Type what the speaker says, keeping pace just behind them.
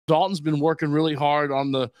Daulton's been working really hard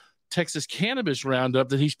on the Texas Cannabis Roundup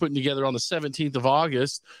that he's putting together on the 17th of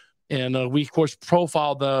August. And we, of course,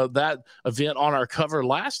 profiled that event on our cover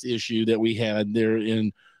last issue that we had there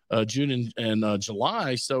in June and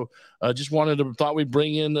July. So just thought we'd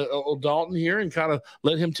bring in old Daulton here and kind of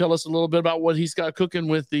let him tell us a little bit about what he's got cooking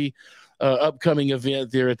with the upcoming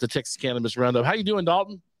event there at the Texas Cannabis Roundup. How you doing,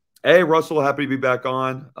 Daulton? Hey, Russell, happy to be back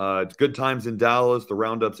on. It's good times in Dallas. The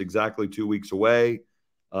Roundup's exactly 2 weeks away.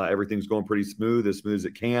 Everything's going pretty smooth as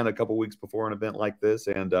it can a couple weeks before an event like this.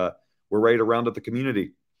 And we're ready to round up the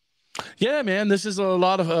community. Yeah, man, this is a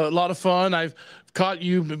lot of fun. I've caught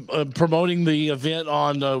you promoting the event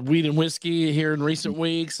on Weed and Whiskey here in recent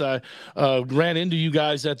weeks. I ran into you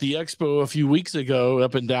guys at the expo a few weeks ago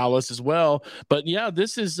up in Dallas as well. But yeah,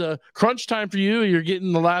 this is crunch time for you. You're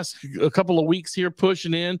getting a couple of weeks here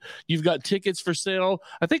pushing in. You've got tickets for sale.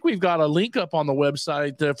 I think we've got a link up on the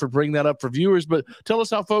website for bring that up for viewers. But tell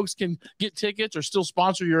us how folks can get tickets or still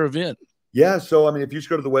sponsor your event. Yeah, so I mean, if you just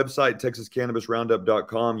go to the website,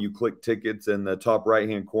 TexasCannabisRoundup.com, you click tickets in the top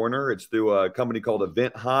right-hand corner. It's through a company called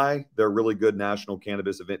Event High. They're really good national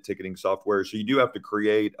cannabis event ticketing software. So you do have to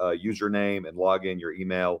create a username and log in your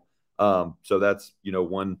email. So that's,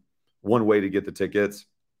 one way to get the tickets.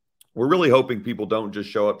 We're really hoping people don't just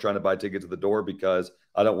show up trying to buy tickets at the door, because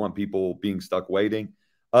I don't want people being stuck waiting.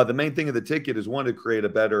 The main thing of the ticket is, one, to create a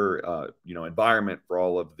better, environment for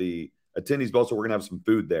all of the attendees, but also we're going to have some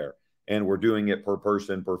food there. And we're doing it per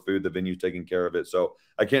person, per food. The venue's taking care of it. So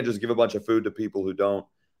I can't just give a bunch of food to people who don't,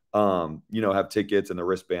 have tickets and the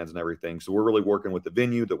wristbands and everything. So we're really working with the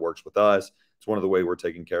venue that works with us. It's one of the ways we're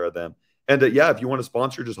taking care of them. And yeah, if you want to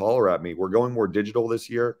sponsor, just holler at me. We're going more digital this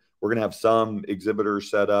year. We're going to have some exhibitors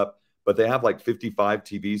set up, but they have like 55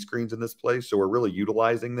 TV screens in this place. So we're really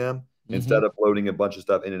utilizing them instead of loading a bunch of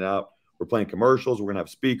stuff in and out. We're playing commercials. We're going to have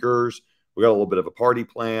speakers. We got a little bit of a party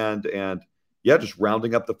planned, and yeah, just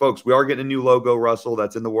rounding up the folks. We are getting a new logo, Russell.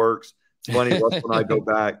 That's in the works. It's funny, Russell and I go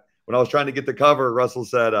back. When I was trying to get the cover, Russell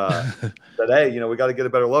said, hey, we got to get a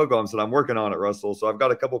better logo. I said, I'm working on it, Russell. So I've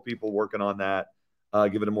got a couple people working on that,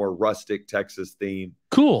 give it a more rustic Texas theme.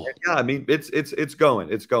 Cool. And yeah, I mean, it's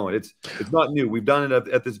going. It's going. It's not new. We've done it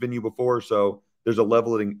at this venue before, so there's a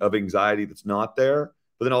level of anxiety that's not there.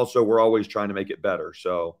 But then also, we're always trying to make it better.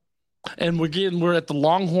 So. And we're at the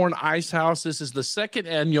Longhorn Icehouse. This is the second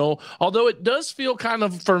annual, although it does feel kind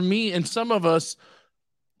of, for me and some of us,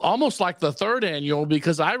 almost like the third annual,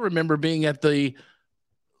 because I remember being at the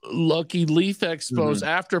Lucky Leaf Expo's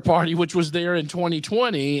after party, which was there in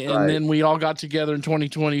 2020. And then we all got together in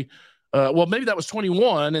 2020. Well, maybe that was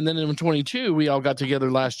 21. And then in 22, we all got together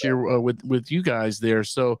last year with you guys there.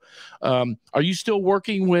 So are you still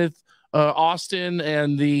working with Austin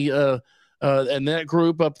and and that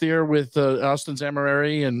group up there with Austin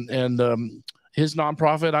Zamarari and his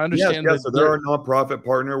nonprofit? I understand. Yes, so they're our nonprofit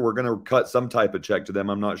partner. We're going to cut some type of check to them.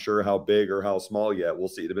 I'm not sure how big or how small yet. We'll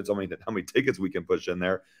see. It depends on how many tickets we can push in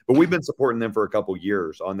there. But we've been supporting them for a couple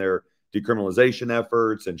years on their decriminalization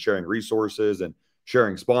efforts and sharing resources and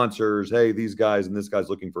sharing sponsors. Hey, these guys and this guy's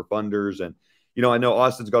looking for funders. And, I know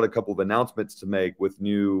Austin's got a couple of announcements to make with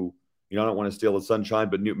new, I don't want to steal the sunshine,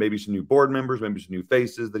 but maybe some new board members, maybe some new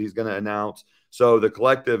faces that he's going to announce. So the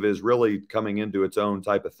collective is really coming into its own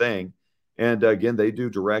type of thing. And again, they do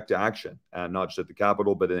direct action, and not just at the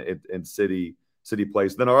Capitol, but in city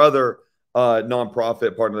place. Then our other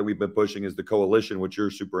nonprofit partner that we've been pushing is the Coalition, which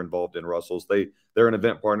you're super involved in, Russell. They're an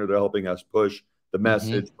event partner. They're helping us push the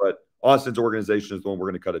message. But Austin's organization is the one we're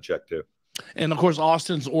going to cut a check to. And of course,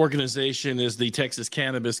 Austin's organization is the Texas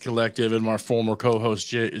Cannabis Collective, and our former co-host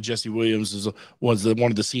Jesse Williams was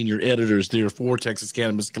one of the senior editors there for Texas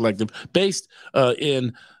Cannabis Collective, based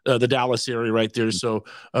in the Dallas area right there. So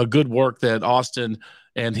good work that Austin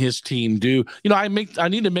and his team do. I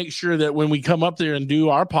need to make sure that when we come up there and do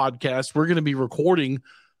our podcast, we're going to be recording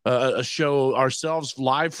a show ourselves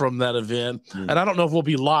live from that event. And I don't know if we'll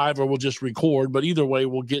be live or we'll just record, but either way,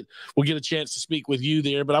 we'll get a chance to speak with you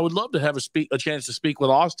there. But I would love to have a chance to speak with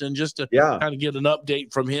Austin, just to kind of get an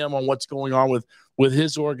update from him on what's going on with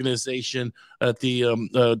his organization at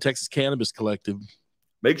the Texas Cannabis Collective.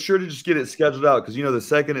 Make sure to just get it scheduled out, because the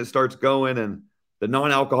second it starts going and the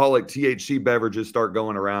non-alcoholic THC beverages start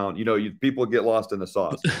going around, people get lost in the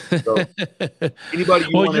sauce. So anybody,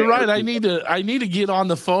 you're right. I need to get on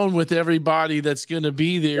the phone with everybody that's going to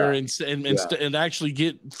be there and actually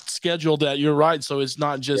get scheduled that. You're right. So it's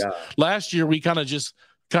not just last year. We kind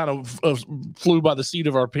of flew by the seat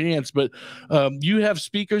of our pants, but you have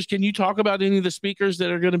speakers. Can you talk about any of the speakers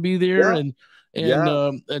that are going to be there and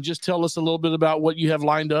just tell us a little bit about what you have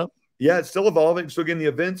lined up? Yeah, it's still evolving. So again, the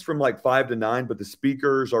events from like 5 to 9, but the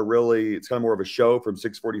speakers are really, it's kind of more of a show from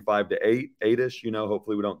 6:45 to 8-ish.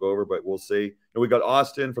 Hopefully we don't go over, but we'll see. And we got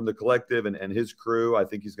Austin from the collective and his crew. I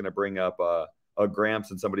think he's going to bring up a Gramps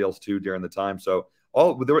and somebody else too during the time. So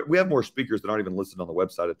we have more speakers that aren't even listed on the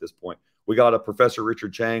website at this point. We got a Professor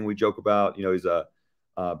Richard Chang. We joke about, he's a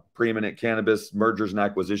preeminent cannabis mergers and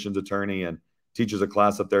acquisitions attorney and teaches a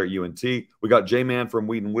class up there at UNT. We got J-Man from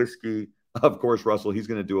Weed and Whiskey. Of course, Russell, he's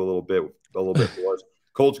going to do a little bit for us.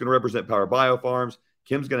 Colt's going to represent Power Biofarms.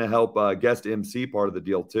 Kim's going to help guest MC part of the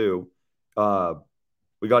deal too.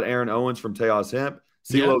 We got Aaron Owens from Teos Hemp.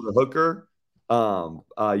 CeeLo the Hooker.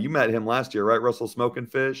 You met him last year, right, Russell? Smoking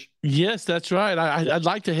Fish. Yes, that's right. I'd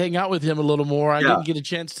like to hang out with him a little more. I didn't get a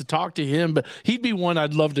chance to talk to him, but he'd be one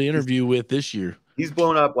I'd love to interview with this year. He's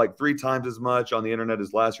blown up like 3 times as much on the internet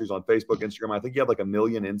as last year's on Facebook, Instagram. I think he had like 1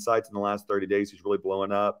 million insights in the last 30 days. He's really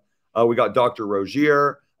blowing up. We got Dr.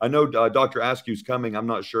 Rogier. I know Dr. Askew's coming. I'm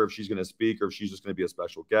not sure if she's going to speak or if she's just going to be a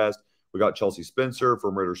special guest. We got Chelsea Spencer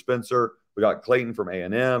from Ritter Spencer. We got Clayton from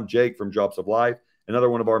A&M, Jake from Drops of Life. Another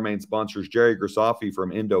one of our main sponsors, Jerry Grisafi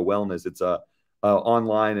from Indo Wellness. It's a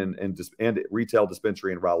online and retail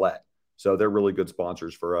dispensary in Rowlett. So they're really good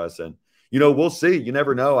sponsors for us. And, we'll see. You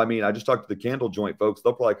never know. I mean, I just talked to the candle joint folks.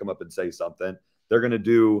 They'll probably come up and say something. They're going to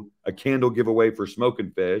do a candle giveaway for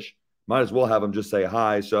Smoking Fish. Might as well have them just say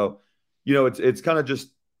hi. So, it's kind of just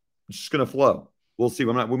going to flow. We'll see.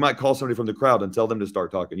 We might call somebody from the crowd and tell them to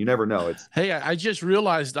start talking. You never know. Hey, I just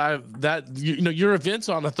realized your event's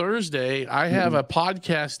on a Thursday. I have a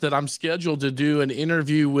podcast that I'm scheduled to do an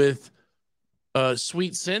interview with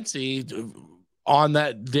Sweet Cincy on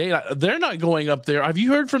that day. They're not going up there. Have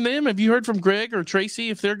you heard from them? Have you heard from Greg or Tracy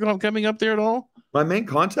if they're coming up there at all? My main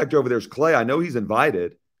contact over there is Clay. I know he's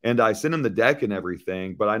invited. And I sent him the deck and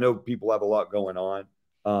everything, but I know people have a lot going on.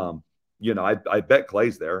 I bet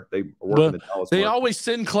Clay's there. They work in the Dallas They market. Always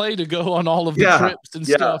send Clay to go on all of the trips and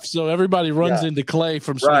stuff. So everybody runs into Clay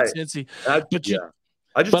from Sweet Cincy. I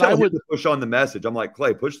just tell him to push on the message. I'm like,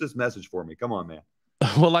 Clay, push this message for me. Come on, man.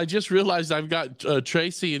 Well, I just realized I've got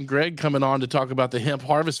Tracy and Greg coming on to talk about the Hemp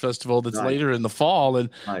Harvest Festival that's later in the fall, and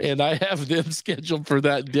I have them scheduled for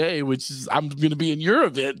that day, which is I'm going to be in your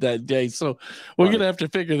event that day, so we're going to have to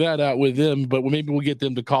figure that out with them. But maybe we'll get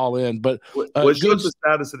them to call in. But it shows the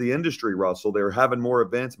status of the industry, Russell. They're having more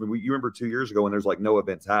events. I mean, you remember 2 years ago when there's like no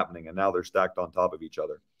events happening, and now they're stacked on top of each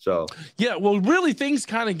other. So yeah, well, really things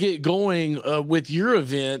kind of get going with your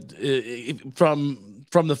event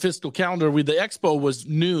from the fiscal calendar. The expo was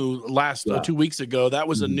new last 2 weeks ago. That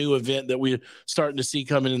was a new event that we're starting to see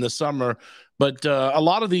coming in the summer. But a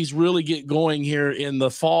lot of these really get going here in the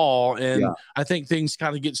fall. And I think things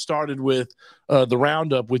kind of get started with the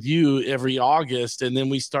roundup with you every August. And then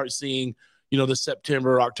we start seeing, the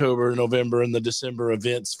September, October, November, and the December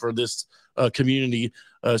events for this community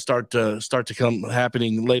start to come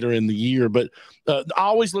happening later in the year. But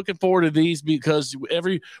always looking forward to these because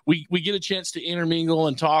we get a chance to intermingle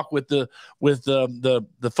and talk with the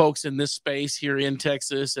folks in this space here in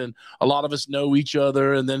Texas, and a lot of us know each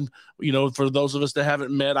other. And then for those of us that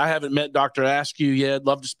haven't met, I haven't met Dr. Askew yet.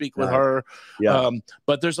 Love to speak with her.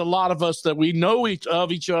 But there's a lot of us that we know each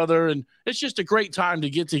other, and it's just a great time to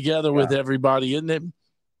get together with everybody, isn't it?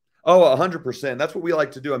 Oh, 100%. That's what we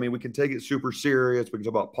like to do. I mean, we can take it super serious. We can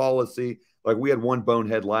talk about policy. Like we had one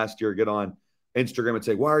bonehead last year get on Instagram and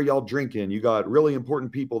say, why are y'all drinking? You got really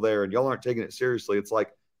important people there and y'all aren't taking it seriously. It's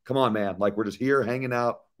like, come on, man. Like we're just here hanging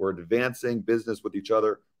out. We're advancing business with each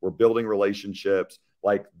other. We're building relationships.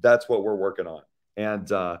 Like that's what we're working on. And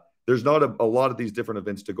there's not a lot of these different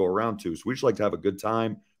events to go around to. So we just like to have a good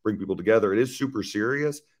time, bring people together. It is super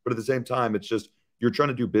serious, but at the same time, it's just, you're trying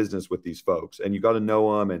to do business with these folks and you got to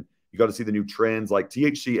know them and you got to see the new trends. Like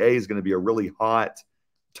THCA is going to be a really hot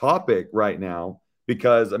topic right now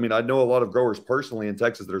because, I mean, I know a lot of growers personally in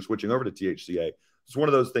Texas that are switching over to THCA. It's one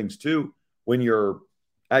of those things too, when you're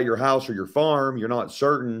at your house or your farm, you're not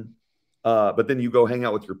certain, but then you go hang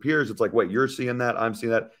out with your peers. It's like, wait, you're seeing that, I'm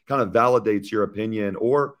seeing that, kind of validates your opinion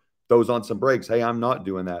or throws on some breaks. Hey, I'm not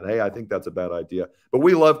doing that. Hey, I think that's a bad idea. But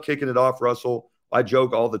we love kicking it off, Russell. I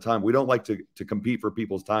joke all the time. We don't like to compete for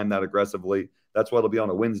people's time that aggressively. That's why it'll be on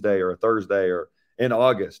a Wednesday or a Thursday or in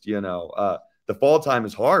August. The fall time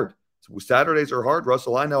is hard. Saturdays are hard,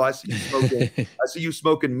 Russell. I know. I see you smoking. I see you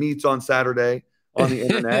smoking meats on Saturday on the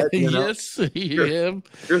internet. Yes, you're thinking,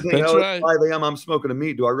 that's right. It's 5 a.m. I'm smoking a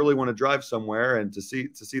meat. Do I really want to drive somewhere and to see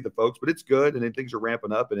the folks? But it's good, and then things are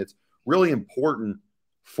ramping up, and it's really important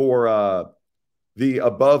for the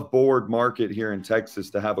above board market here in Texas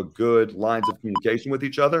to have a good lines of communication with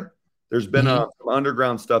each other. There's been some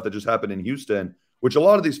underground stuff that just happened in Houston, which a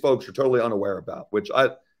lot of these folks are totally unaware about, which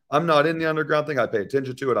I'm not in the underground thing. I pay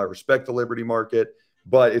attention to it. I respect the Liberty market,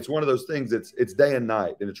 but it's one of those things. It's day and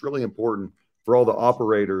night, and it's really important for all the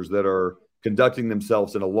operators that are conducting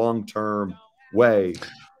themselves in a long-term way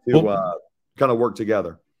to kind of work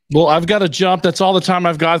together. Well, I've got to jump. That's all the time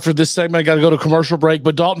I've got for this segment. I got to go to commercial break.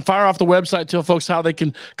 But Daulton, fire off the website. Tell folks how they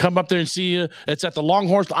can come up there and see you. It's at the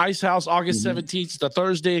Longhorn Icehouse, August 17th. It's a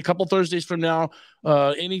Thursday, a couple Thursdays from now.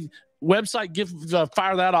 Any website,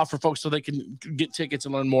 fire that off for folks so they can get tickets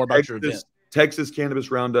and learn more about your event.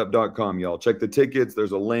 TexasCannabisRoundup.com, y'all. Check the tickets.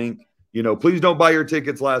 There's a link. Please don't buy your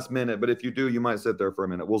tickets last minute, but if you do, you might sit there for a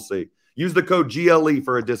minute. We'll see. Use the code GLE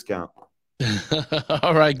for a discount.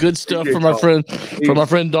 All right, good stuff for my friend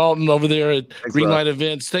Daulton over there at Greenlight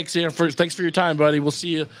Events. Thanks for your time, buddy. We'll see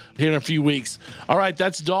you here in a few weeks. All right,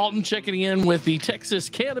 that's Daulton checking in with the Texas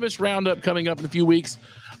Cannabis Roundup coming up in a few weeks.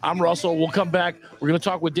 I'm Russell. We'll come back. We're going to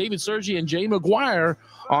talk with David Sergi and Jay McGuire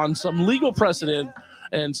on some legal precedent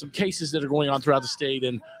and some cases that are going on throughout the state,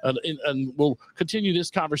 and we'll continue this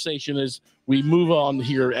conversation as we move on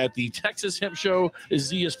here at the Texas Hemp Show.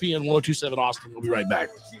 Is ESPN 102.7 Austin. We'll be right back.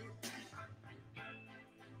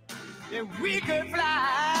 And we could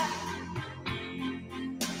fly,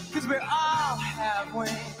 'cause we all have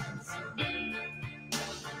wings.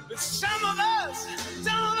 The sun